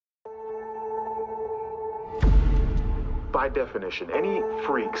By definition, any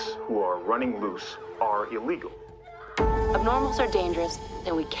freaks who are running loose are illegal. Abnormals are dangerous,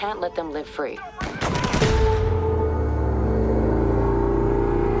 and we can't let them live free.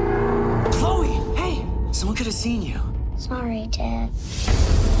 Chloe! Hey! Someone could have seen you. Sorry, Dad.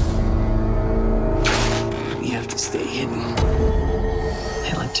 We have to stay hidden.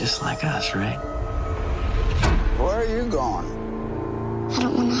 They look just like us, right? Where are you going? I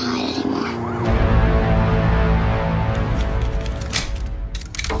don't want to hide anymore.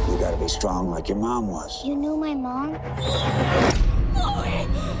 You gotta be strong like your mom was. You knew my mom?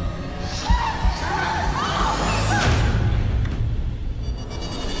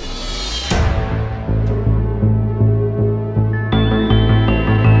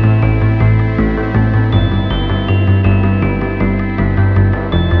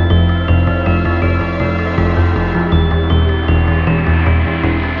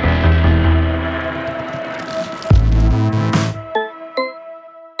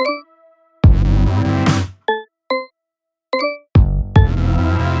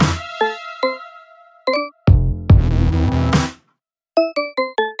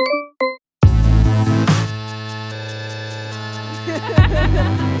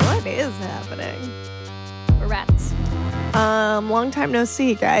 What is happening? We're rats. Long time no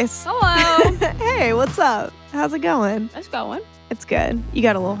see, guys. Hello. Hey, what's up? How's it going? It's going. It's good. You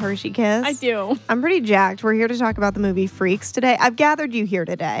got a little Hershey kiss? I do. I'm pretty jacked. We're here to talk about the movie Freaks today. I've gathered you here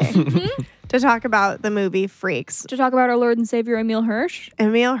today to talk about the movie Freaks. To talk about our Lord and Savior, Emil Hirsch.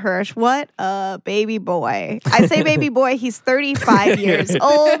 Emil Hirsch, what a baby boy. I say baby boy, he's 35 years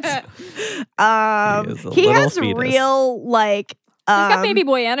old. He has fetus. real, like... He's got baby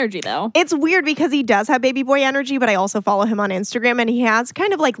boy energy, though. It's weird because he does have baby boy energy, but I also follow him on Instagram, and he has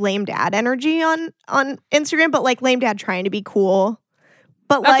kind of like lame dad energy on Instagram, but like lame dad trying to be cool.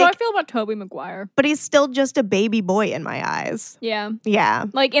 But That's like, how I feel about Tobey Maguire. but he's still just a baby boy in my eyes. Yeah. Yeah.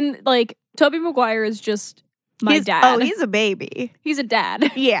 Tobey Maguire is just my dad. Oh, he's a baby. He's a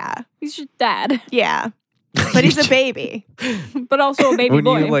dad. Yeah. He's just dad. Yeah. But he's a baby. But also a baby When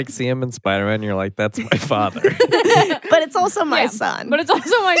boy. you like see him in Spider-Man, you're like, that's my father. But it's also my Yeah, son. But it's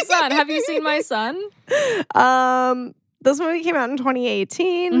also my son. Have you seen my son? This movie came out in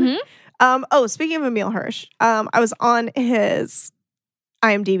 2018. Mm-hmm. Speaking of Emil Hirsch, I was on his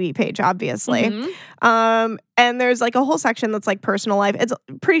IMDb page, obviously. Mm-hmm. And there's like a whole section that's like personal life. It's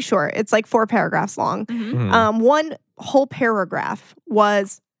pretty short. It's like 4 paragraphs long. Mm-hmm. One whole paragraph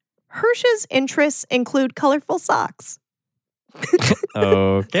was Hirsch's interests include colorful socks.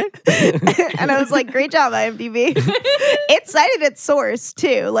 Okay. And I was like, great job, IMDb. It cited its source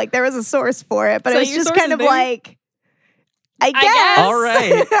too. Like there was a source for it, but So it was your just source kind is of big? like, I guess. guess. All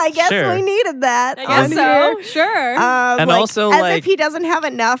right. I guess Sure. we needed that. I guess on so. here. Sure. And like, also, as like- if he doesn't have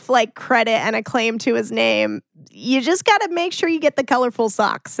enough like credit and acclaim to his name, you just got to make sure you get the colorful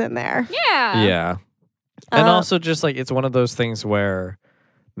socks in there. yeah. Yeah. And Uh, also just like, it's one of those things where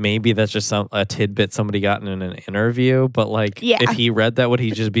maybe that's just a tidbit somebody got in an interview, but like, Yeah. if he read that, would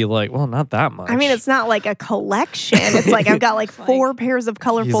he just be like, well, not that much? I mean, it's not like a collection. It's like I've got like It's like- 4 pairs of He's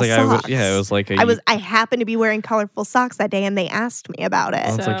colorful like, socks. it was like I happened to be wearing colorful socks that day, and they asked me about it.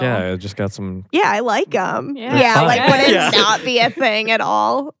 it's like, So- yeah, I just got some. Yeah, I like them. Yeah. Yeah, They're like fine. would it Yeah. not be a thing at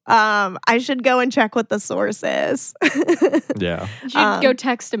all? I should go and check what the source is. Yeah. You should go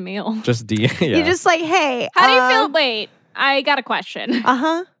text Emil. Just yeah. You just like, hey, How do you feel? Wait, I got a question.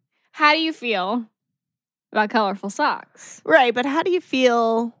 Uh-huh. How do you feel about colorful socks? Right, but how do you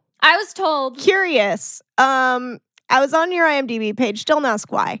feel? I was told. Curious. I was on your IMDb page. Don't ask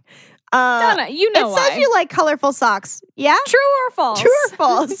why. Donna, you know it why. says you like colorful socks. Yeah? True or false? True or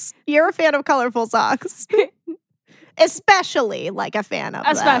false? You're a fan of colorful socks. Especially like a fan of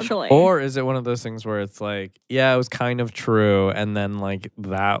them. Especially. Or is it one of those things where it's like, yeah, it was kind of true, and then like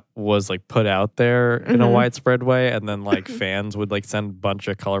that was like put out there in a Mhm. widespread way, and then like fans would like send a bunch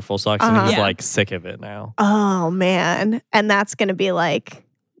of colorful socks, and he's Yeah. like sick of it now. Oh, man. And that's going to be like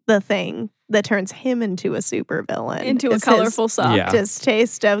the thing that turns him into a supervillain. Into a is colorful sock. Yeah. His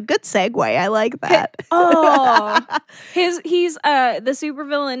distaste of good segue. I like that. Oh, he's the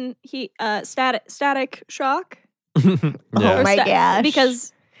supervillain. Static Shock. Yeah. Oh my gosh.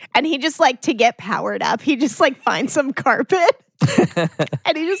 Because And he just like to get powered up, he just like finds some carpet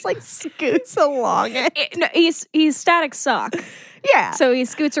and he just like scoots along it. no, he's Static Sock, Yeah. so he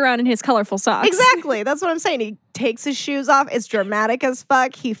scoots around in his colorful socks. Exactly. That's what I'm saying. He takes his shoes off. It's dramatic as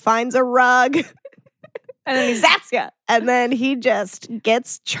fuck. He finds a rug and then he zaps you. and then he just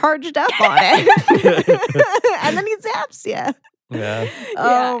gets charged up on it. And then he zaps you. Yeah. Yeah,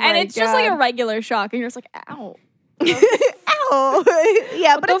 Oh and my it's just like a God. regular shock, and you're just like, ow. Ow.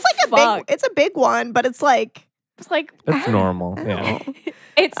 Yeah, but What it's the like fuck? it's a big one, but it's like It's like It's normal. Yeah.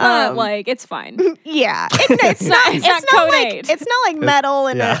 it's not like it's fine. Yeah, it's not. It's not not code like 8. it's not like metal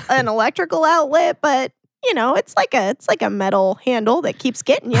and yeah. an electrical outlet, but you know, it's like a metal handle that keeps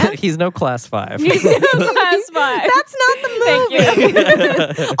getting you. He's no class 5. He's no class 5. That's not the Thank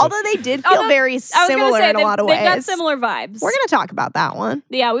movie. you. Although they did feel very I was gonna similar say, in a lot of ways. They've got similar vibes. We're gonna talk about that one.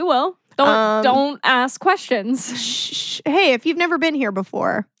 Yeah, we will. Don't ask questions. Shh. Hey, if you've never been here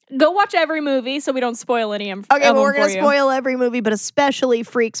before, Go watch every movie so we don't spoil any of okay, well, we're going gonna spoil every movie, but especially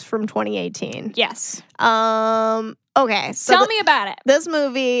Freaks from 2018. Yes. Okay, so Tell me about it. this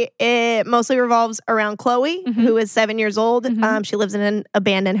movie, it mostly revolves around Chloe, who is 7 years old. She lives in an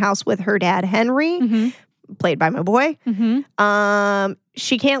abandoned house with her dad, Henry, played by my boy.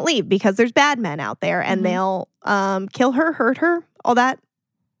 She can't leave because there's bad men out there and they'll kill her, hurt her, all that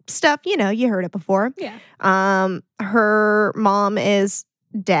stuff. You know, you heard it before. Yeah. Her mom is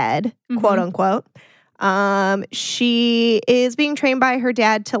dead, quote unquote. She is being trained by her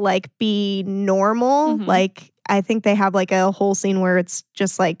dad to like be normal. Like, I think they have like a whole scene where it's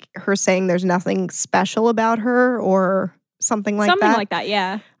just like her saying there's nothing special about her or something like that. Something like that,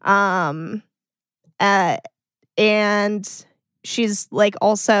 yeah. And she's like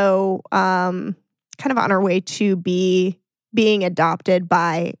also kind of on her way to being adopted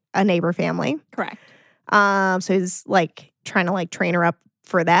by a neighbor family. Correct. So he's like trying to like train her up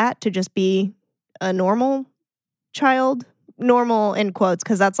for that to just be a normal child. Normal in quotes,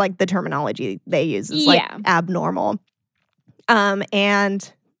 because that's like the terminology they use is like abnormal.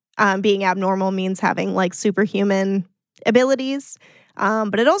 And being abnormal means having like superhuman abilities.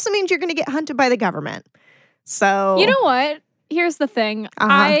 But it also means you're going to get hunted by the government. So You know what? Here's the thing.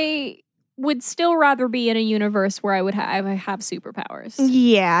 I would still rather be in a universe where I would have superpowers.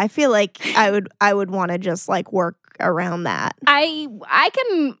 Yeah, I feel like I would want to just like work around that. I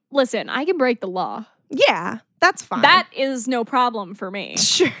can listen, I can break the law. Yeah, that's fine. That is no problem for me.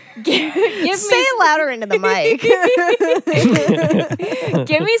 Sure. Give me Say it louder into the mic.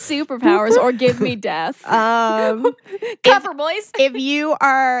 Give me superpowers or give me death. Cover, boys. If you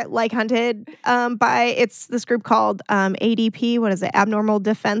are like hunted by it's this group called ADP, what is it? Abnormal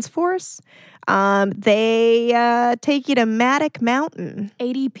Defense Force. They take you to Matic Mountain.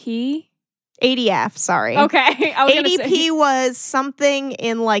 ADP? ADF, sorry. Okay. I was gonna ADP say. was something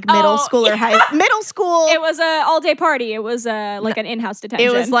in like middle school or middle school. It was a all-day party. It was like an in-house detention.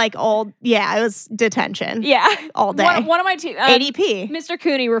 It was like it was detention. Yeah. All day. One of my ADP. Mr.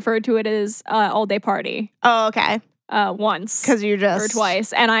 Cooney referred to it as all-day party. Oh, okay. Once. Because you're just... Or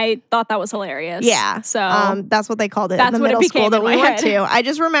twice. And I thought that was hilarious. Yeah. So... that's what they called it that's in the what it middle school became that in we my went head. to. I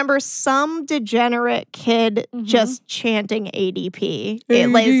just remember some degenerate kid just chanting ADP.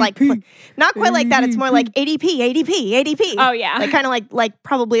 It is like... Not quite like that. It's more like ADP, ADP, ADP. Oh, yeah. Like kind of like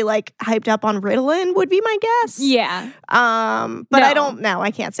probably like hyped up on Ritalin would be my guess. Yeah. But I don't know.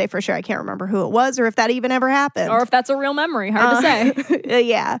 I can't say for sure. I can't remember who it was or if that even ever happened. Or if that's a real memory. Hard to say.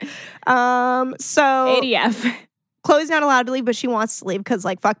 Yeah. So... ADF. Chloe's not allowed to leave, but she wants to leave because,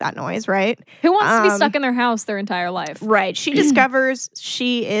 like, fuck that noise, right? Who wants to be stuck in their house their entire life? Right. She discovers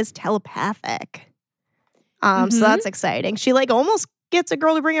she is telepathic. So that's exciting. She, like, almost gets a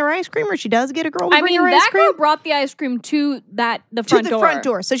girl to bring her ice cream, or she does get a girl to bring her ice that cream. girl brought the ice cream to the front door. front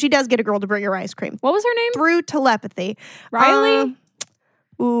door. So she does get a girl to bring her ice cream. What was her name? Through telepathy. Riley?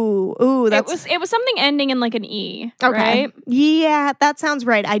 That's... It was something ending in like an E, okay. right? Yeah, that sounds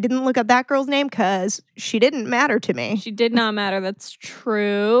right. I didn't look up that girl's name because she didn't matter to me. She did not matter. That's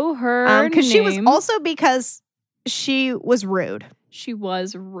true. Her because she was name- also because she was rude. She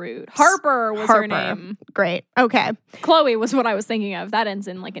was rude. Harper was her name. Great. Okay. Chloe was what I was thinking of. That ends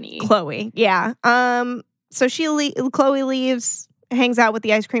in like an E. Chloe. Yeah. So Chloe leaves, hangs out with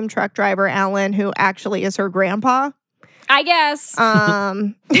the ice cream truck driver, Alan, who actually is her grandpa. I guess. He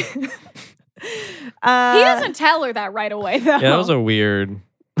doesn't tell her that right away, though. Yeah, that was a weird...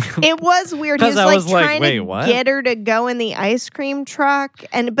 It was weird. He was I like was like, trying wait, to what? get her to go in the ice cream truck,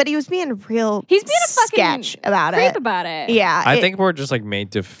 but he was being real. He's being a fucking sketch about creep it. about it. Yeah, I think we're just like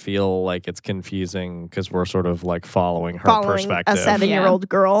made to feel like it's confusing because we're sort of like following her perspective. a 7-year-old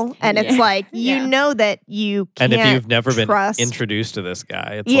girl, and it's like you know that you can't. And if you've never trust, been introduced to this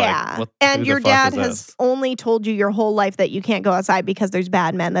guy, it's yeah, like, and who your the fuck dad is has this? only told you your whole life that you can't go outside because there's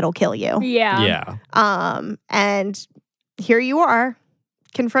bad men that'll kill you. Yeah. And here you are,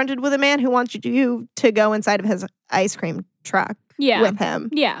 confronted with a man who wants you to go inside of his ice cream truck with him.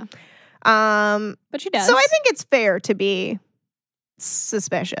 Yeah. But she does. So I think it's fair to be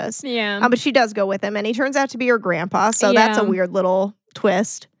suspicious. Yeah. But she does go with him, and he turns out to be her grandpa. So that's a weird little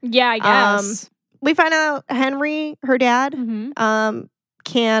twist. Yeah, I guess. We find out Henry, her dad,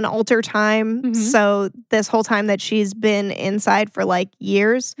 can alter time. So this whole time that she's been inside for like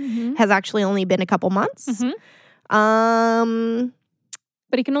years has actually only been a couple months. But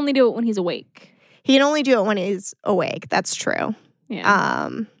he can only do it when he's awake. He can only do it when he's awake. That's true. Yeah.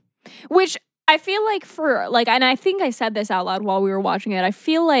 Which I feel like and I think I said this out loud while we were watching it. I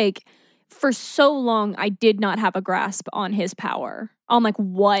feel like for so long I did not have a grasp on his power. On like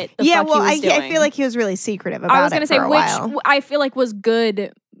what the fuck he was doing. I feel like he was really secretive about it. I was going to say, while. which I feel like was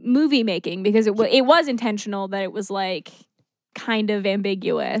good movie making because it was intentional that it was like kind of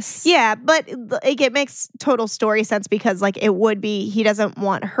ambiguous. Yeah, but it makes total story sense because like it would be, he doesn't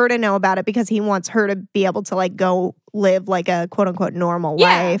want her to know about it because he wants her to be able to like go live like a quote unquote normal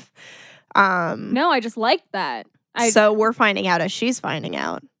life. No, I just like that. So we're finding out as she's finding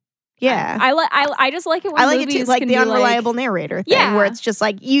out. Yeah, I just like it when I like movies it too, like can the be unreliable narrator thing, where it's just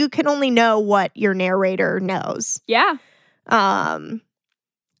like you can only know what your narrator knows. Yeah. Henry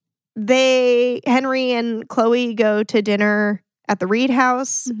and Chloe go to dinner at the Reed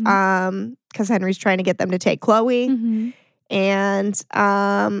house because Henry's trying to get them to take Chloe, and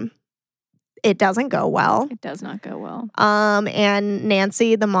it doesn't go well. It does not go well. And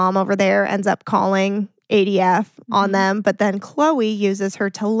Nancy, the mom over there, ends up calling ADF on them, but then Chloe uses her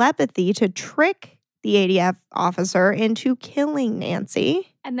telepathy to trick the ADF officer into killing Nancy.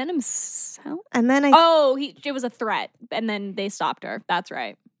 And then himself? And then it was a threat, and then they stopped her. That's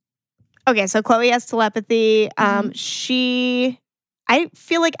right. Okay, so Chloe has telepathy. I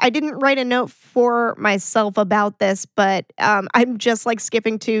feel like I didn't write a note for myself about this, but I'm just like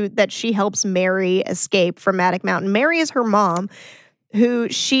skipping to that she helps Mary escape from Attic Mountain. Mary is her mom, who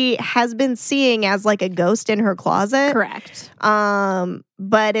she has been seeing as like a ghost in her closet. Correct.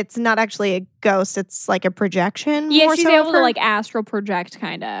 But it's not actually a ghost. It's like a projection. Yeah, she's able to like astral project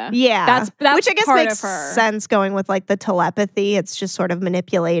kind of. Yeah. That's which I guess part makes of her. sense going with like the telepathy. It's just sort of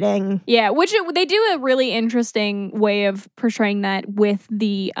manipulating. Yeah, which they do a really interesting way of portraying that with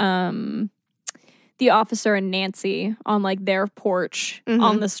the officer and Nancy on like their porch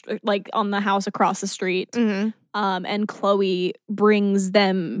on the house across the street. And Chloe brings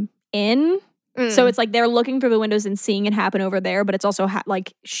them in. So it's like they're looking through the windows and seeing it happen over there, but it's also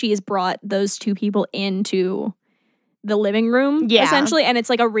like she has brought those two people into the living room, essentially. And it's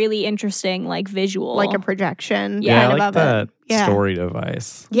like a really interesting like visual. Like a projection. Yeah, I kind like of that it. story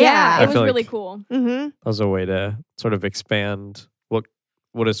device. Yeah, it was feel really like cool. That was a way to sort of expand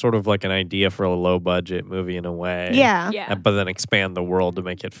what is sort of like an idea for a low budget movie in a way. Yeah. But then expand the world to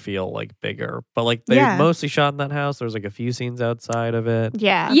make it feel like bigger. But like they mostly shot in that house. There's like a few scenes outside of it.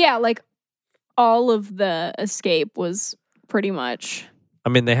 Yeah. Yeah, like all of the escape was pretty much. I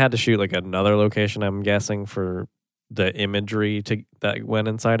mean, they had to shoot like another location, I'm guessing, for the imagery that went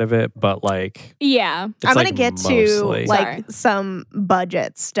inside of it. But like, yeah, I'm like gonna get mostly. to like some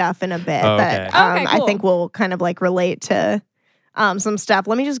budget stuff in a bit that Okay, cool. I think will kind of like relate to some stuff.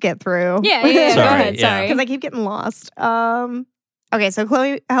 Let me just get through. Yeah. Sorry, Go ahead. yeah. Sorry. Because I keep getting lost. Okay, so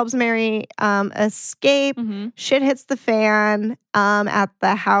Chloe helps Mary escape. Shit hits the fan at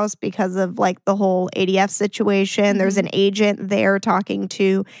the house because of like the whole ADF situation. There's an agent there talking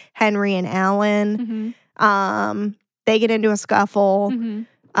to Henry and Alan. They get into a scuffle.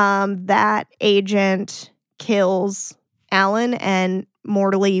 That agent kills Alan and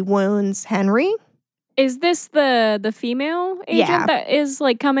mortally wounds Henry. Is this the female agent that is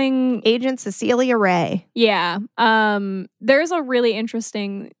like coming? Agent Cecilia Ray. Yeah. There's a really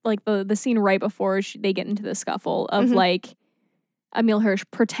interesting like the scene right before they get into the scuffle of like Emile Hirsch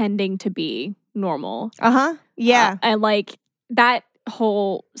pretending to be normal. Yeah. And like that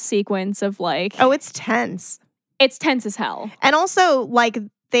whole sequence of like, oh, it's tense. It's tense as hell. And also like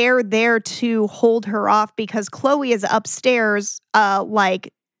they're there to hold her off because Chloe is upstairs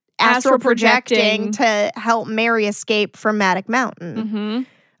like astral projecting to help Mary escape from Attic Mountain.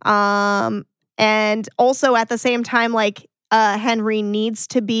 And also at the same time, like Henry needs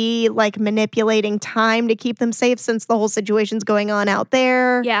to be like manipulating time to keep them safe since the whole situation's going on out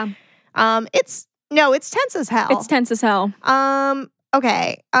there. Yeah. It's tense as hell. It's tense as hell.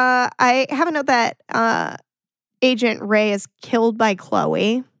 Okay. I have a note that Agent Ray is killed by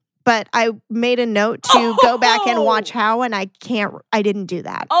Chloe. But I made a note to go back and watch how, and I didn't do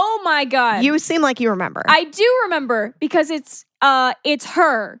that. Oh my God. You seem like you remember. I do remember because it's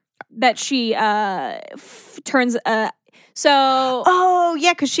her that she turns so. Oh,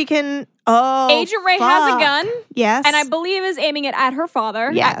 yeah, because she can. Oh, Agent Ray has a gun. Yes. And I believe is aiming it at her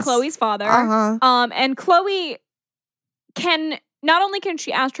father, at Chloe's father. And Chloe not only can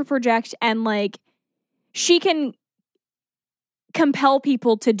she astral project and like, she can compel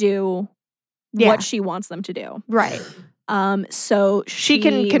people to do what she wants them to do. Right. So She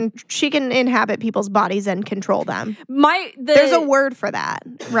can inhabit people's bodies and control them. There's a word for that,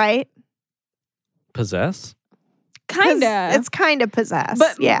 right? Possess? Kinda. It's kind of possessed.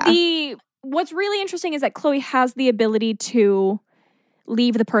 But yeah. What's really interesting is that Chloe has the ability to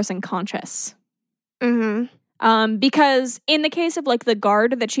leave the person conscious. Mm-hmm. Because in the case of like the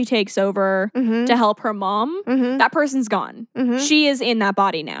guard that she takes over to help her mom, that person's gone. She is in that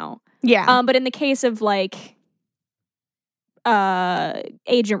body now. Yeah. But in the case of like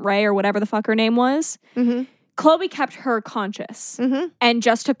Agent Ray or whatever the fuck her name was, Chloe kept her conscious and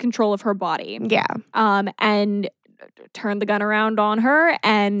just took control of her body. Yeah. And turned the gun around on her,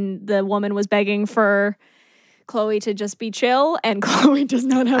 and the woman was begging for Chloe to just be chill, and Chloe does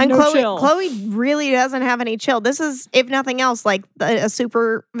not have chill. Chloe really doesn't have any chill. This is, if nothing else, like a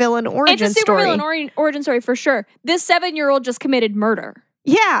super villain origin story. It's a super villain origin story for sure. This 7-year-old just committed murder.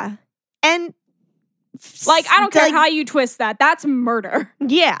 Yeah. And like, I don't care how you twist that. That's murder.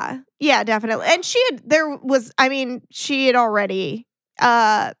 Yeah. Yeah, definitely. And she had already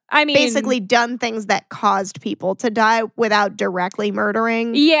basically done things that caused people to die without directly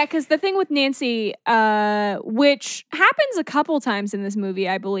murdering. Yeah, because the thing with Nancy, which happens a couple times in this movie,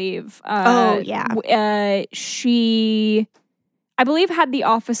 I believe. She, I believe, had the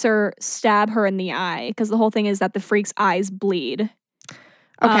officer stab her in the eye, because the whole thing is that the freak's eyes bleed.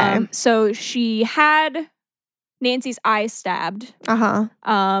 Okay. So she had Nancy's eye stabbed.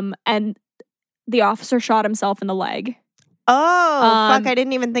 And the officer shot himself in the leg. Oh, fuck, I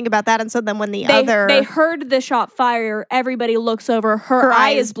didn't even think about that. And so then when they heard the shot fire, everybody looks over, her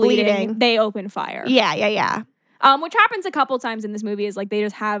eye is bleeding. They open fire. Yeah. Which happens a couple times in this movie, is like they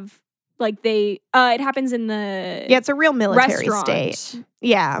just have, like it happens in the it's a real military restaurant, state.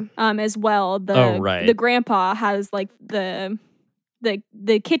 Yeah. As well. The grandpa has like the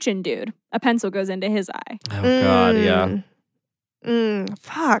kitchen dude, a pencil goes into his eye. Oh God, yeah.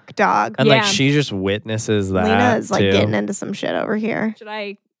 Fuck, dog. And like she just witnesses that. Lena is like too. getting into some shit over here. Should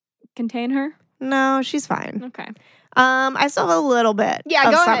I contain her? No, she's fine. Okay. I still have a little bit. Yeah,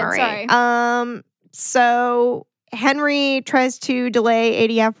 of go summary. ahead. Sorry. So Henry tries to delay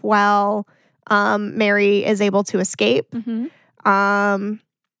ADF while Mary is able to escape.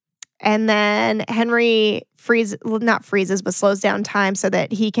 And then Henry slows down time so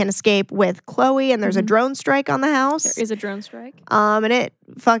that he can escape with Chloe, and there's a drone strike on the house. There is a drone strike. And it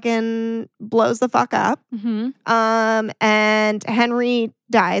fucking blows the fuck up. And Henry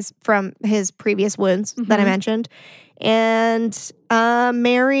dies from his previous wounds that I mentioned. And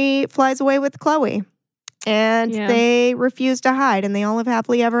Mary flies away with Chloe. And they refuse to hide, and they all live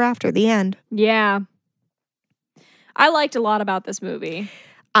happily ever after. The end. Yeah. I liked a lot about this movie.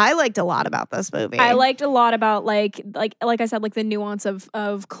 I liked a lot about this movie. I liked a lot about like I said, like the nuance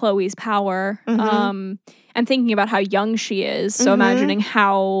of Chloe's power, and thinking about how young she is. So imagining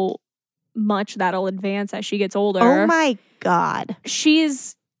how much that'll advance as she gets older. Oh my God,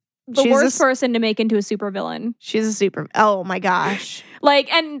 she's the worst person to make into a supervillain. She's oh my gosh,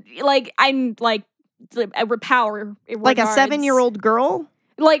 I'm a power, like a 7-year-old girl.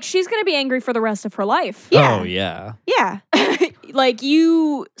 Like, she's going to be angry for the rest of her life. Yeah. Oh, yeah. Yeah. Like,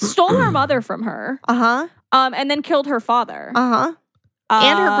 you stole her mother from her. And then killed her father. And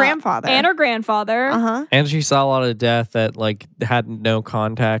her grandfather. And she saw a lot of death that, like, had no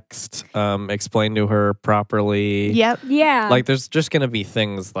context explained to her properly. Yep. Yeah. Like, there's just going to be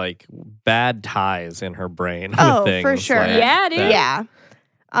things like bad ties in her brain. Oh, with things for sure. like yeah, dude. Yeah.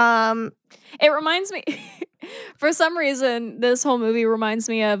 It reminds me, for some reason, this whole movie reminds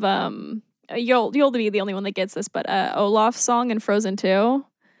me of, you'll be the only one that gets this, but Olaf's song in Frozen 2.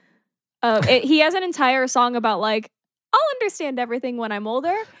 He has an entire song about, like, I'll understand everything when I'm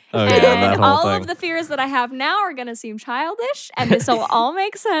older. Oh, and that whole all thing. of the fears that I have now are going to seem childish, and this will all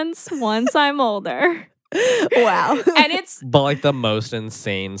make sense once I'm older. Wow. And it's but like the most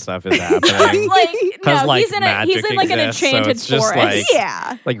insane stuff is happening. He's in like an enchanted so it's forest.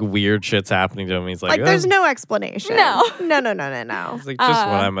 Just like weird shit's happening to him. He's like there's no explanation. No. It's like, just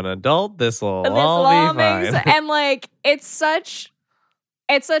when I'm an adult, this will all be fine. And like it's such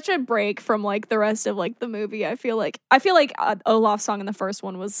a break from like the rest of like the movie. I feel like Olaf's song in the first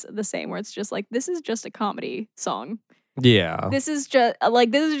one was the same, where it's just like, this is just a comedy song. Yeah. This is just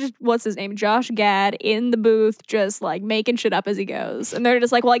what's his name? Josh Gad in the booth, just like making shit up as he goes. And they're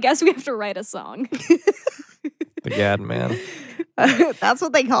just like, well, I guess we have to write a song. The Gad man. That's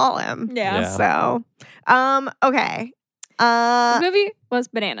what they call him. Yeah. So, okay. This movie was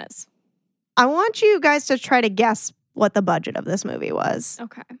bananas. I want you guys to try to guess what the budget of this movie was.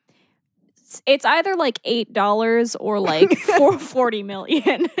 Okay. It's either like $8 or like 40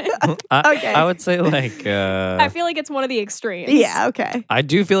 million. Okay. I would say like I feel like it's one of the extremes. Yeah, okay. I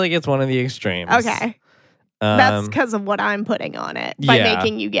do feel like it's one of the extremes. Okay. That's because of what I'm putting on it by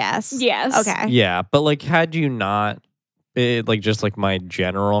making you guess. Yes. Okay. Yeah, but like had you not just like my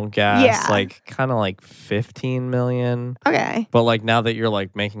general guess, like kind of like 15 million. Okay. But like now that you're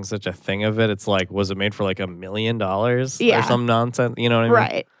like making such a thing of it, it's like, was it made for like $1 million or some nonsense? You know what I mean?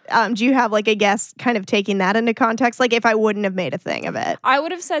 Right. Do you have like a guess kind of taking that into context? Like if I wouldn't have made a thing of it. I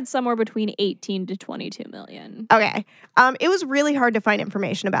would have said somewhere between 18 to 22 million. Okay. It was really hard to find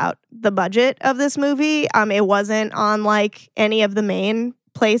information about the budget of this movie. It wasn't on like any of the main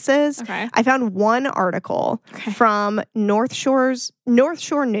places. Okay. I found one article from North Shore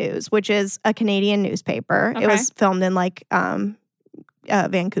News, which is a Canadian newspaper. Okay. It was filmed in like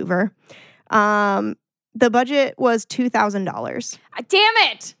Vancouver. The budget was $2,000. Damn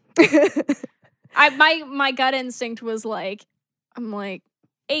it! My gut instinct was like, I'm like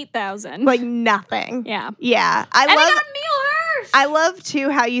 8,000. Like nothing. Yeah. Yeah. I got Neil Hirsch. I love too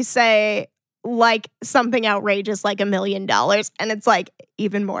how you say like something outrageous like $1 million, and it's like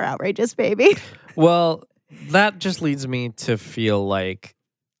even more outrageous, baby. Well, that just leads me to feel like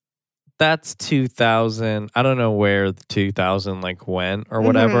that's 2,000. I don't know where the 2,000 like went or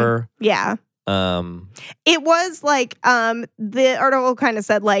whatever. Yeah. It was like the article kind of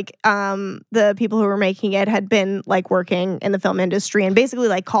said like the people who were making it had been like working in the film industry and basically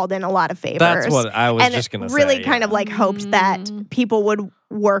like called in a lot of favors. That's what I was and just gonna say. Really kind of like hoped that people would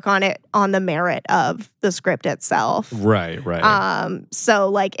work on it on the merit of the script itself. Right. So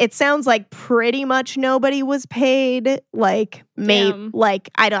like it sounds like pretty much nobody was paid. Like maybe like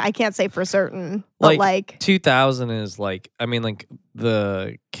I can't say for certain. But like 2,000 is like, I mean, like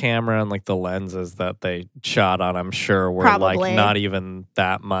the camera and like the lenses that they shot on, I'm sure were Probably. like not even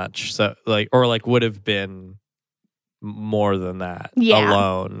that much. So like, or like would have been more than that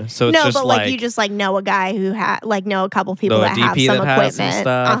alone. So it's just but like you just like know a guy who know a couple people that have DP some that equipment, has some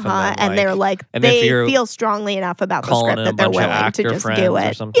stuff, and they're like they feel strongly enough about the script that they're willing to just do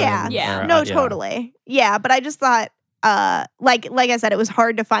it. Yeah. Totally. Yeah, but I just thought like I said, it was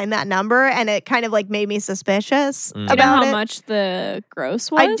hard to find that number, and it kind of like made me suspicious about Do you know how it. much the gross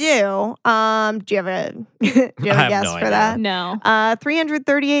was? I do. Do you have a guess no for idea. that? No.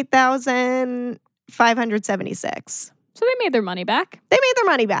 $338,576. So they made their money back. They made their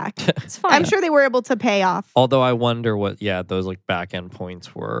money back. It's fine. I'm sure they were able to pay off. Although I wonder what, those like back end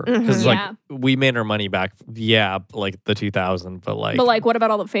points were. Because like we made our money back, like the 2,000, but like what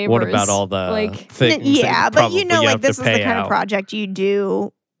about all the favors? what about all the like things? Yeah, but you know, like this is the kind out. of project you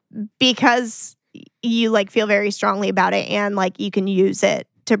do because you like feel very strongly about it, and like you can use it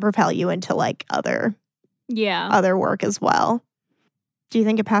to propel you into like other work as well. Do you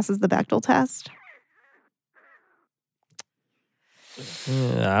think it passes the Bechdel test?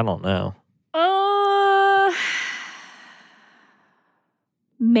 I don't know.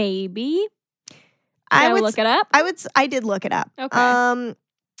 Maybe. I would look it up. I did look it up. Okay.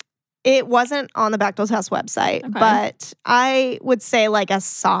 It wasn't on the Bechdel test website, but I would say like a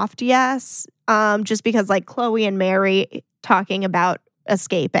soft yes, just because like Chloe and Mary talking about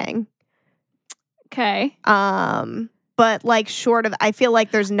escaping. Okay. But like short of, I feel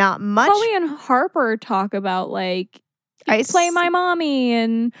like there's not much. Chloe and Harper talk about like play my mommy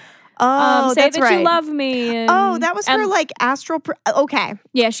and say that's that right. you love me. And, that was her like astral. Okay.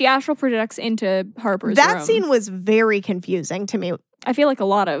 Yeah, she astral projects into Harper's That room. scene was very confusing to me. I feel like a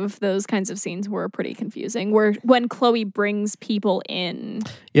lot of those kinds of scenes were pretty confusing. Where when Chloe brings people in,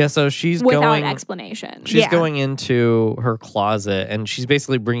 so she's without going explanation. She's going into her closet and she's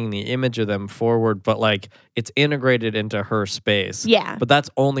basically bringing the image of them forward, but like it's integrated into her space. Yeah, but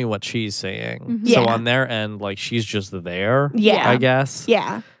that's only what she's saying. Mm-hmm. So on their end, like she's just there. Yeah, I guess.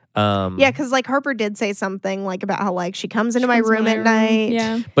 Yeah. Because like Harper did say something like about how like she comes into my room at night.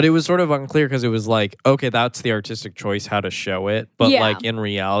 Yeah, but it was sort of unclear because it was like, okay, that's the artistic choice how to show it, but like in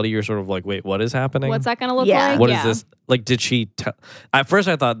reality, you're sort of like, wait, what is happening? What's that going to look like? What is this? Like, did she? At first,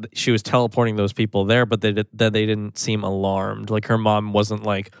 I thought she was teleporting those people there, but they didn't seem alarmed. Like her mom wasn't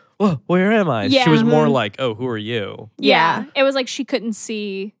like, "Whoa, where am I?" Yeah. She was more like, "Oh, who are you?" Yeah, it was like she couldn't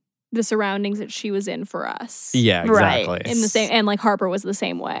see the surroundings that she was in for us. Yeah, exactly. Right. In the same, and like Harper was the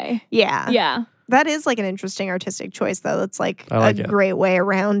same way. Yeah. That is like an interesting artistic choice, though. That's like, like a it. great way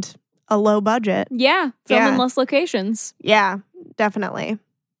around a low budget. Yeah, film in less locations. Yeah, definitely.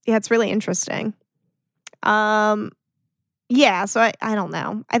 Yeah, it's really interesting. So I don't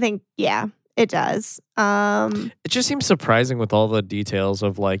know. I think it does. It just seems surprising with all the details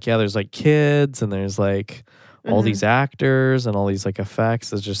of like, there's like kids and there's like all these actors and all these like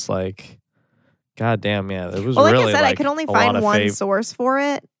effects. It's just like, God damn, yeah. It was well, like really I said, I could only find one source for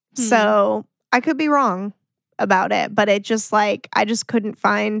it. So I could be wrong about it, but it just like I just couldn't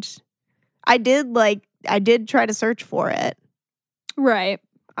find. I did try to search for it. Right.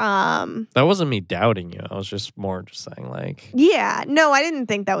 That wasn't me doubting you. I was just more just saying like. Yeah. No, I didn't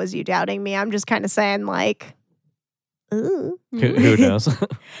think that was you doubting me. I'm just kind of saying like, ooh. Who knows?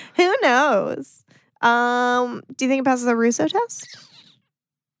 Who knows? Do you think it passes the Russo test?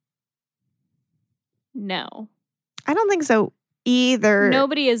 No. I don't think so either.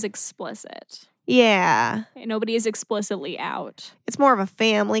 Nobody is explicit. Yeah. Nobody is explicitly out. It's more of a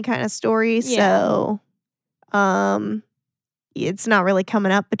family kind of story, so it's not really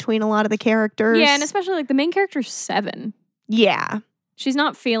coming up between a lot of the characters. Yeah, and especially like the main character's 7. Yeah. She's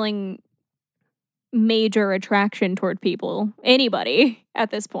not feeling major attraction toward people, anybody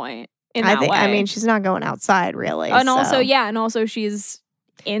at this point in that way. I mean, she's not going outside really. And so. also she's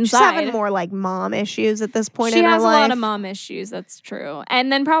inside. She's having more like mom issues at this point in her life. She has a lot of mom issues, that's true.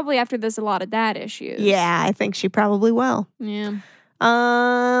 And then probably after this, a lot of dad issues. Yeah, I think she probably will. Yeah.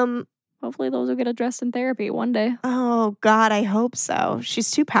 Hopefully those will get addressed in therapy one day. Oh, God, I hope so. She's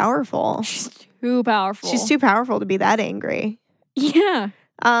too powerful. She's too powerful. She's too powerful to be that angry. Yeah.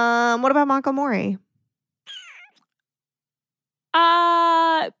 What about Mako Mori?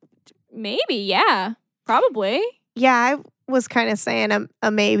 Maybe, yeah. Probably. Yeah, I was kind of saying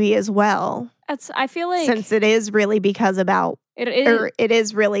a maybe as well. I feel like since it is really it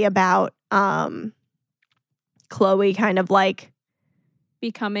is really about Chloe kind of like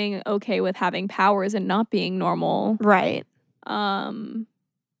becoming okay with having powers and not being normal. Right.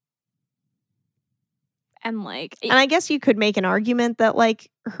 And like and I guess you could make an argument that like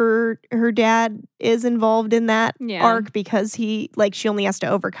her dad is involved in that arc because she only has to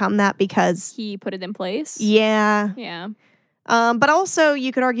overcome that because he put it in place. Yeah. Yeah. But also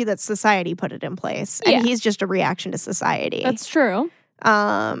you could argue that society put it in place and he's just a reaction to society. That's true.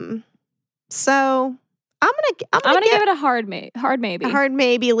 So I'm gonna give it a hard maybe. A hard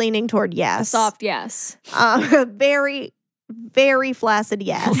maybe leaning toward yes. A soft yes. Very, very flaccid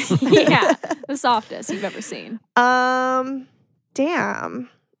yes. Yeah. The softest you've ever seen. Damn.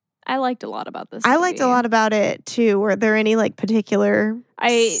 I liked a lot about this I movie. liked a lot about it too. Were there any like particular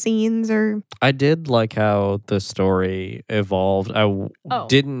scenes or? I did like how the story evolved. I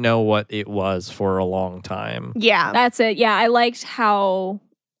didn't know what it was for a long time. Yeah. That's it. Yeah. I liked how,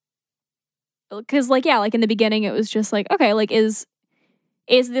 because like in the beginning it was just like, okay, like is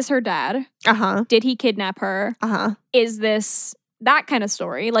this her dad? Uh-huh. Did he kidnap her? Uh-huh. Is this that kind of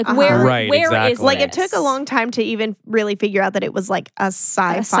story? Like Right, where exactly. is like this? it took a long time to even really figure out that it was like a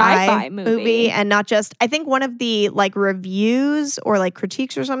sci-fi movie and not just, I think one of the like reviews or like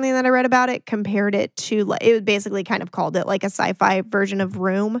critiques or something that I read about it compared it to like, it was basically kind of called it like a sci-fi version of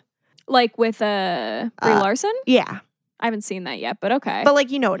Room. Like with Brie Larson? Yeah. I haven't seen that yet, but okay. But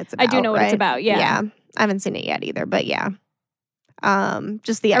like you know what it's about. I do know what it's about, yeah. Yeah. I haven't seen it yet either, but yeah.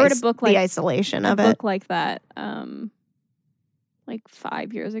 Just the I read a book like the isolation of a it. book like that like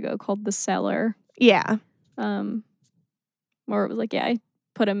 5 years ago called The Cellar. Yeah. Where it was like, I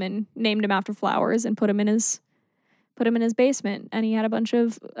put him in, named him after flowers and put him in his basement, and he had a bunch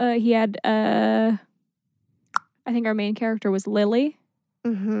of I think our main character was Lily.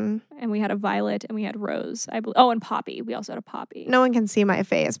 Mm-hmm. And we had a Violet and we had Rose. And Poppy. We also had a Poppy. No one can see my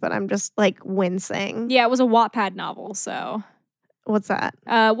face, but I'm just like wincing. Yeah, it was a Wattpad novel, so. What's that?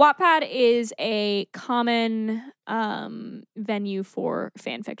 Wattpad is a common venue for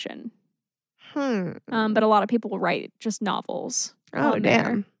fan fiction. But a lot of people write just novels. Oh,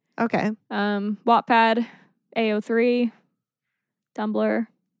 damn. There. Okay. Wattpad, AO3, Tumblr.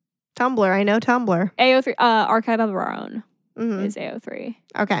 Tumblr, I know Tumblr. AO3, Archive of Our Own is AO3.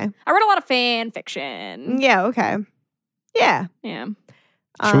 Okay. I read a lot of fan fiction. Yeah, okay. Yeah. Yeah.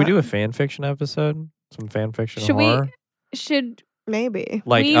 Should we do a fan fiction episode? Some fan fiction horror? Should maybe.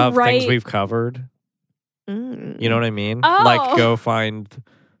 Like things we've covered? You know what I mean? Oh. Like go find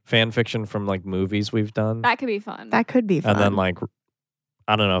fan fiction from like movies we've done. That could be fun. That could be fun. And then like,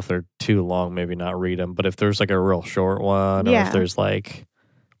 I don't know if they're too long, maybe not read them. But if there's like a real short one, or if there's like,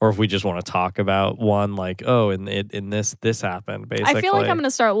 or if we just want to talk about one, like, oh, in this happened, basically. I feel like I'm going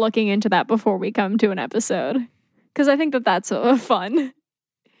to start looking into that before we come to an episode. Because I think that's fun.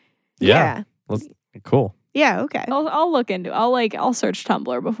 Yeah. Cool. Yeah, okay. I'll look into it. I'll search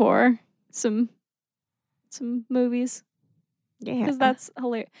Tumblr before some movies. Yeah. Because that's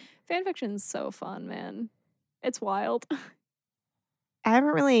hilarious. Fanfiction's so fun, man. It's wild. I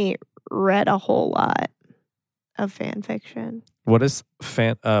haven't really read a whole lot of fan fiction. What is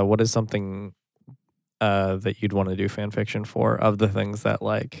something that you'd want to do fan fiction for, of the things that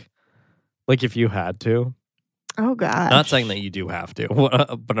like Like if you had to. Oh god. Not saying that you do have to,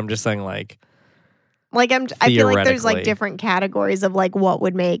 but I'm just saying like I feel like there's like different categories of like what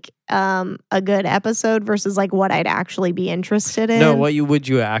would make a good episode versus like what I'd actually be interested in. No, would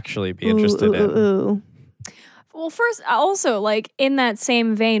you actually be interested in? Ooh. Well, first, also like in that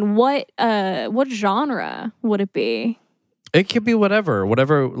same vein, what genre would it be? It could be whatever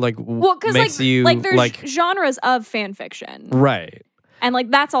like makes you like there's genres of fan fiction, right? And like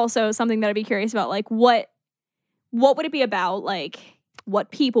that's also something that I'd be curious about. Like what would it be about? Like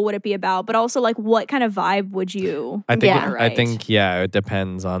what people would it be about? But also like what kind of vibe would you? I think it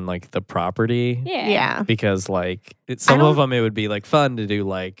depends on like the property. Yeah. Because like some of them it would be like fun to do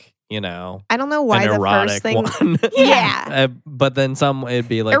like. You know, I don't know why an the erotic first thing. One. Yeah, but then some it'd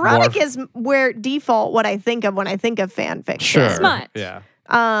be like erotic is where default what I think of when I think of fan fiction. Sure, smut. Yeah,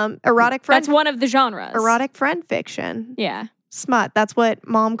 erotic friend. That's one of the genres. Erotic friend fiction. Yeah, smut. That's what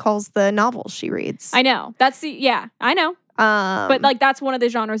Mom calls the novels she reads. I know. I know. But like that's one of the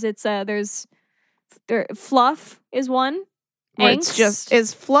genres. It's fluff is one. It's just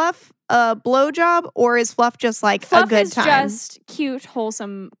is fluff a blowjob or is fluff just like fluff a good is time? Just cute,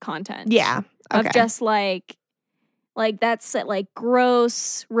 wholesome content. Yeah, okay. Of just like that's like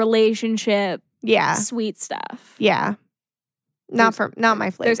gross relationship. Yeah, sweet stuff. Yeah, not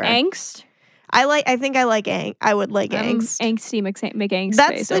my flavor. There's angst. I think I like I would like angst. Angsty McAngst.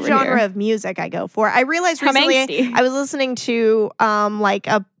 That's the genre here. of music I go for. I realized recently I was listening to like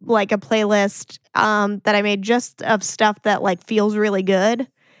a playlist that I made just of stuff that like feels really good.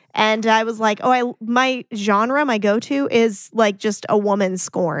 And I was like, my genre, my go-to is like just a woman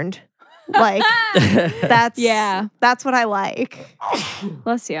scorned. Like that's what I like.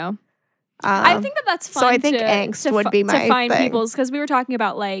 Bless you. I think that's fun. So I think angst would be my to find thing. people's, because we were talking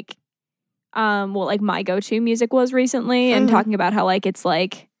about like what like my go-to music was recently, and talking about how like it's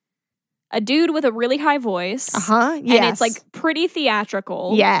like a dude with a really high voice. Yes. And it's like pretty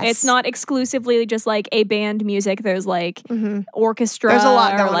theatrical. Yes. It's not exclusively just like a band music. There's like orchestra. There's a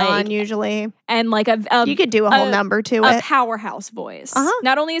lot going on usually. And like you could do a whole number to it. A powerhouse voice.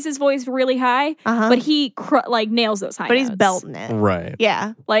 Not only is his voice really high, but he like nails those high notes. But he's belting it. Right.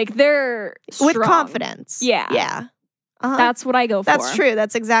 Yeah. Like they're with strong. confidence. Yeah. Yeah. That's what I go for. That's true.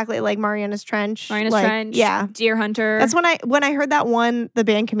 That's exactly like Marianas Trench. Trench. Yeah. Deer Hunter. That's when I heard that the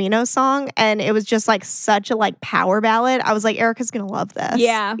band Camino song, and it was just like such a like power ballad. I was like, Erica's gonna love this.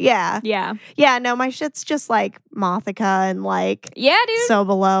 Yeah. Yeah. Yeah. Yeah. No, my shit's just like Mothica and like dude. So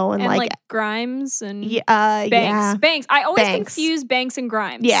Below and like Grimes and Banks. Yeah. Banks. I always confuse Banks and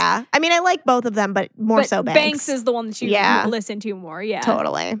Grimes. Yeah. I mean, I like both of them, but more so Banks. Banks is the one that you listen to more. Yeah.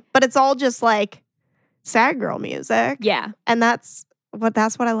 Totally. But it's all just like sad girl music. Yeah. And that's what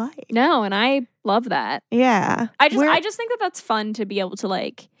I like. No, and I love that. Yeah. I just think that that's fun to be able to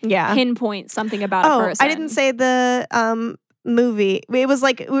like pinpoint something about a person. I didn't say the movie. It was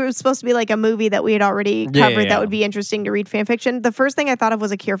like we were supposed to be like a movie that we had already covered that would be interesting to read fan fiction. The first thing I thought of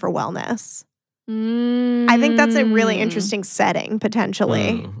was A Cure for Wellness. I think that's a really interesting setting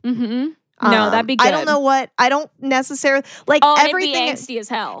potentially. Mm-hmm. No, that'd be good. I don't know what. I don't necessarily like everything. It'd be angsty as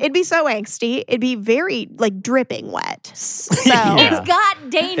hell. It'd be so angsty. It'd be very like dripping wet. So it's got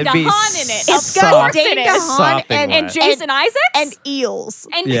Dane DeHaan in it. It's got Dane DeHaan and Jason Isaacs and eels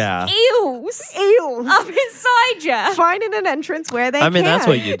and eels up inside you. Finding an entrance where they. I mean, that's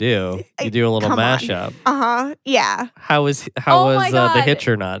what you do. You do a little mashup. Yeah. How was The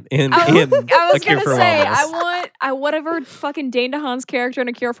Hitcher not in? I was A Cure for say Wellness? I whatever fucking Dane DeHaan's character in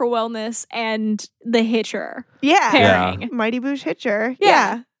A Cure for Wellness and the Hitcher. Pairing. Mighty Boosh Hitcher.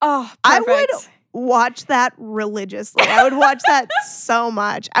 Yeah. Oh, perfect. I would watch that religiously. I would watch that so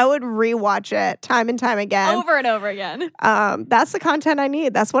much. I would rewatch it time and time again. Over and over again. That's the content I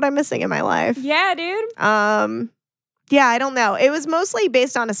need. That's what I'm missing in my life. Yeah, dude. Yeah, I don't know. It was mostly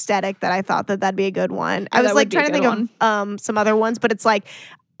based on aesthetic that I thought that'd be a good one. I was like trying to think of some other ones, but it's like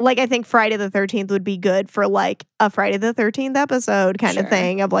I think Friday the 13th would be good for like a Friday the 13th episode kind of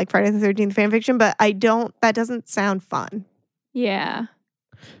thing of like Friday the 13th fan fiction, but that doesn't sound fun. Yeah.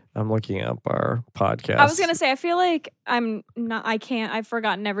 I'm looking up our podcast. I was going to say, I feel like I've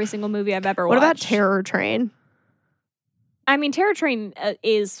forgotten every single movie I've ever watched. What about Terror Train? I mean, Terror Train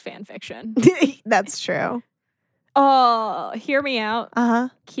is fan fiction. That's true. Oh, Hear Me Out.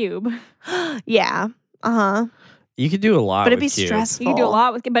 Cube. Yeah. You could do a lot, but it'd be Cube. stressful. You could do a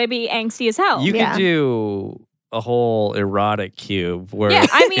lot with, but it'd be angsty as hell. You could do a whole erotic cube where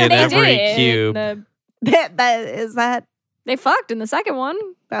I mean, in they every did cube. Is that They fucked in the second one.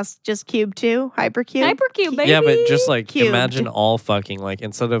 That's just Cube 2, Hypercube. Hypercube, baby. Yeah, but just like Cubed. imagine all fucking like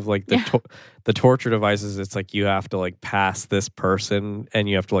instead of like the torture devices, it's like you have to like pass this person and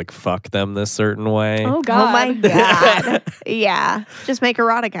you have to like fuck them this certain way. Oh God. Oh my God. Yeah. Just make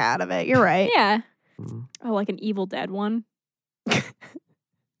erotica out of it. You're right. Yeah. Oh, like an Evil Dead one.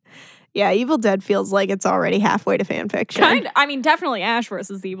 Yeah, Evil Dead feels like it's already halfway to fan fiction. Kind of, I mean, definitely Ash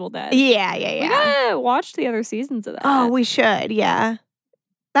versus the Evil Dead. Yeah. We gotta watch the other seasons of that. Oh, we should. Yeah.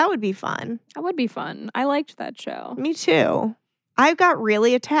 That would be fun. That would be fun. I liked that show. Me too. I got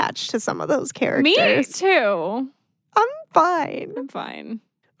really attached to some of those characters. Me too. I'm fine. I'm fine.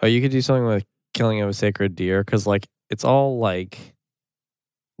 Oh, you could do something like Killing of a Sacred Deer because like it's all like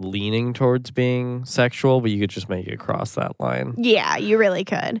leaning towards being sexual, but you could just make it cross that line. Yeah, you really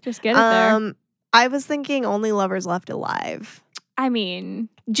could. Just get it there. I was thinking Only Lovers Left Alive. I mean,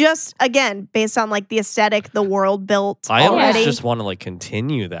 just again, based on like the aesthetic, the world built I already. almost just want to like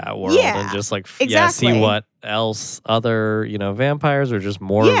continue that world and just like exactly. see what else other, vampires or just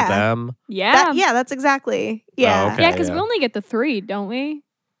more of them. Yeah. That's exactly. Yeah. Oh, okay, yeah, because we only get the 3, don't we?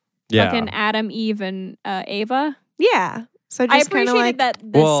 Yeah. Fucking Adam, Eve, and Ava. Yeah. So just I appreciated like, that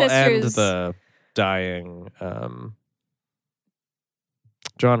the sisters... and the dying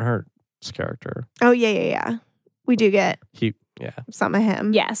John Hurt's character. Oh, yeah. We do get some of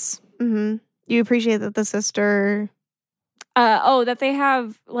him. Yes. Mm-hmm. You appreciate that the sister... that they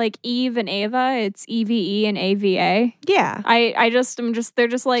have like Eve and Ava. It's EVE and AVA. Yeah. They're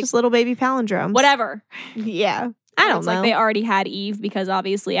just like... Just little baby palindromes. Whatever. Yeah. I don't know. Like they already had Eve because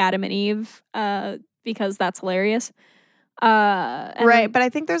obviously Adam and Eve, because that's hilarious. Right, but I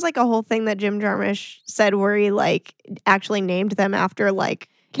think there's like a whole thing that Jim Jarmusch said where he like actually named them after like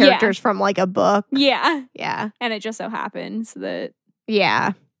characters from like a book. Yeah. Yeah. And it just so happens that...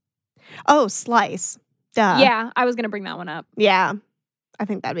 Yeah. Oh, Slice. Duh. Yeah, I was going to bring that one up. Yeah. I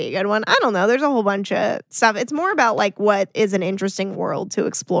think that'd be a good one. I don't know. There's a whole bunch of stuff. It's more about like what is an interesting world to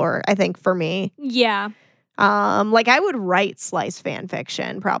explore, I think, for me. Yeah. Like I would write Slice fan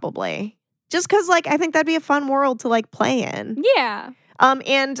fiction probably. Just because like I think that'd be a fun world to like play in. Yeah.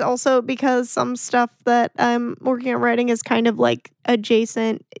 And also because some stuff that I'm working on writing is kind of like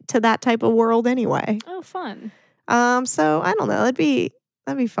adjacent to that type of world anyway. Oh, fun. So I don't know. That'd be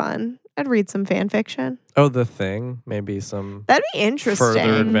fun. I'd read some fan fiction. Oh, The Thing. Maybe some that'd be interesting.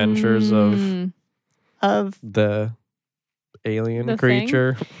 further adventures of the alien The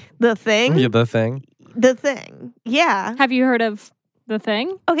creature. The Thing? Yeah, The Thing. The Thing. Yeah. Have you heard of The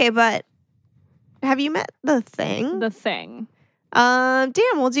Thing? Okay, but have you met The Thing? The Thing. Damn,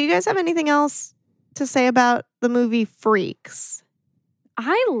 well, do you guys have anything else to say about the movie Freaks?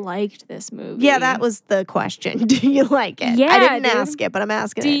 I liked this movie. Yeah, that was the question. Do you like it? Yeah, I didn't dude. ask it, but I'm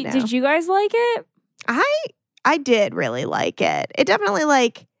asking it now. Did you guys like it? I did really like it. It definitely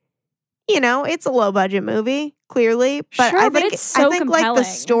like, it's a low budget movie, clearly. But Sure, I but think it's so like the compelling.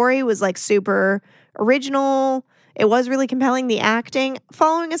 story was like super original. It was really compelling. The acting,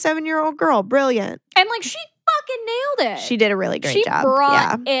 following a 7-year-old girl, brilliant. And like she fucking nailed it. She did a really great job. She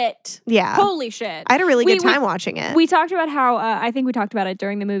brought it. Yeah. Holy shit. I had a really good time watching it. We talked about how, I think we talked about it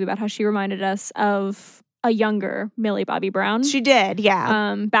during the movie, about how she reminded us of a younger Millie Bobby Brown. She did,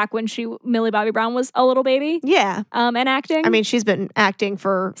 yeah. Back when Millie Bobby Brown was a little baby. Yeah. And acting. I mean, she's been acting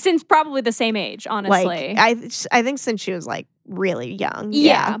for... since probably the same age, honestly. Like, I think since she was like really young.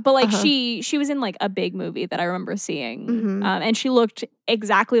 Yeah, but like she was in like a big movie that I remember seeing, and she looked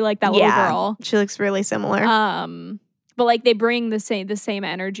exactly like that little girl. She looks really similar. But like they bring the same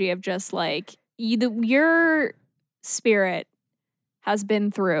energy of just like your spirit has been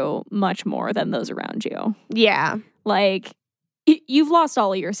through much more than those around you. Yeah, like you've lost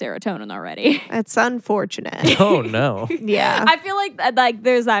all of your serotonin already. It's unfortunate. Oh no. Yeah, I feel like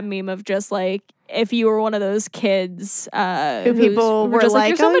there's that meme of just like, if you were one of those kids who people were just like,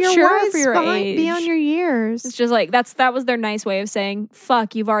 you're so mature for your behind, age. beyond your years. It's just like that was their nice way of saying,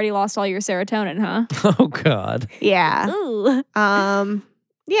 fuck, you've already lost all your serotonin, huh? Oh God. Yeah. Ooh.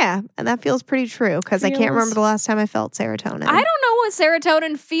 Yeah, and that feels pretty true because I can't remember the last time I felt serotonin. I don't know what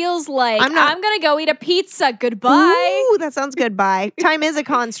serotonin feels like. I'm gonna go eat a pizza. Goodbye. Ooh, that sounds good. Bye. Time is a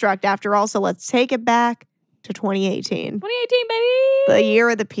construct after all, so let's take it back to 2018. 2018, baby. The year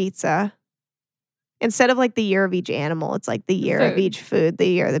of the pizza. Instead of like the year of each animal, it's like the year of each food. The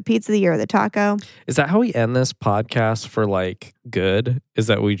year of the pizza, the year of the taco. Is that how we end this podcast for like good? Is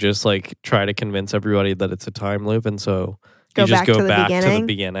that we just like try to convince everybody that it's a time loop, and so you just go back to the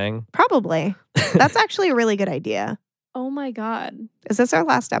beginning? Probably. That's actually a really good idea. Oh my God. Is this our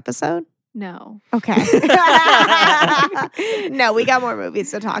last episode? No. Okay. No, we got more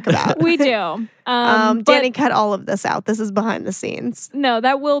movies to talk about. We do. Danny cut all of this out. This is behind the scenes. No,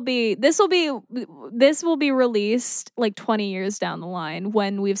 this will be released like 20 years down the line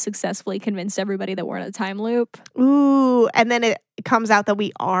when we've successfully convinced everybody that we're in a time loop. Ooh, and then it comes out that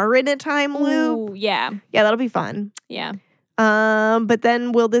we are in a time loop. Ooh, yeah. Yeah, that'll be fun. Yeah. But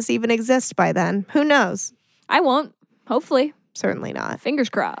then will this even exist by then? Who knows? I won't. Hopefully. Certainly not. Fingers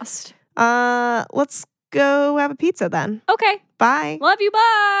crossed. Let's go have a pizza then. Okay. Bye. Love you.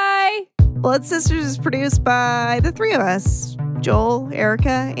 Bye. Blood Sisters is produced by the three of us. Joel,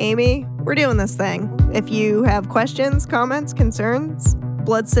 Erica, Amy. We're doing this thing. If you have questions, comments, concerns,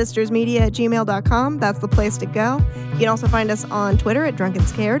 bloodsistersmedia@gmail.com. That's the place to go. You can also find us on Twitter at Drunken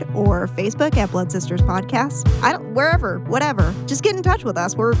Scared or Facebook at Blood Sisters Podcast. Wherever, whatever. Just get in touch with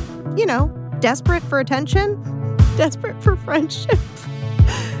us. We're, desperate for attention, desperate for friendship.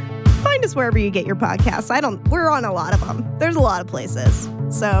 Find us wherever you get your podcasts. We're on a lot of them. There's a lot of places.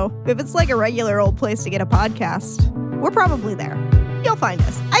 So if it's like a regular old place to get a podcast, we're probably there. You'll find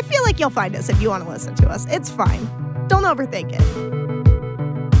us. I feel like you'll find us if you want to listen to us. It's fine. Don't overthink it.